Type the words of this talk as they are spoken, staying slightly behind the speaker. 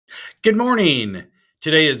Good morning.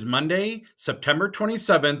 Today is Monday, September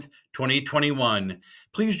 27th, 2021.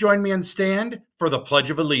 Please join me and stand for the Pledge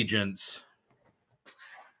of Allegiance.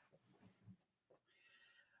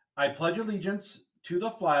 I pledge allegiance to the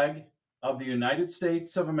flag of the United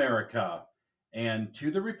States of America and to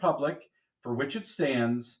the republic for which it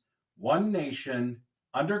stands, one nation,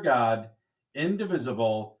 under God,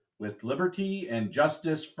 indivisible, with liberty and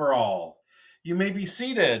justice for all. You may be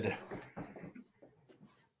seated.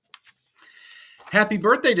 Happy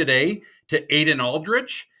birthday today to Aiden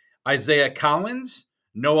Aldrich, Isaiah Collins,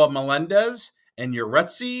 Noah Melendez, and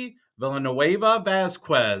Yuretsi Villanueva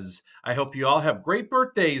Vasquez. I hope you all have great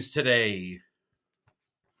birthdays today.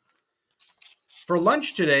 For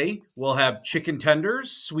lunch today, we'll have chicken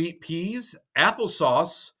tenders, sweet peas,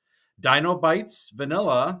 applesauce, Dino Bites,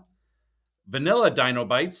 vanilla Dino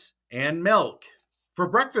Bites, and milk. For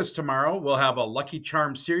breakfast tomorrow, we'll have a Lucky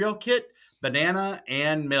Charms cereal kit, banana,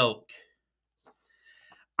 and milk.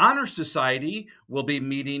 Honor Society will be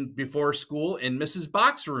meeting before school in Mrs.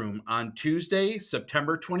 Bach's room on Tuesday,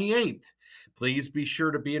 September 28th. Please be sure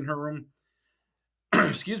to be in her room,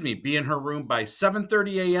 be in her room by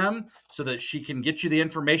 7:30 a.m. so that she can get you the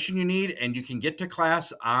information you need and you can get to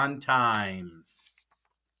class on time.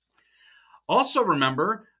 Also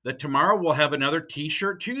remember that tomorrow we'll have another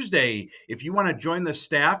T-shirt Tuesday. If you want to join the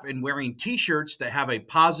staff in wearing T-shirts that have a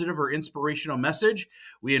positive or inspirational message,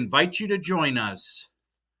 we invite you to join us.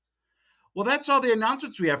 Well, that's all the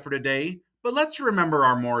announcements we have for today, but let's remember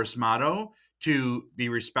our Morris motto to be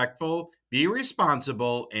respectful, be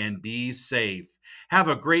responsible, and be safe. Have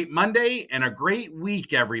a great Monday and a great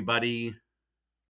week, everybody.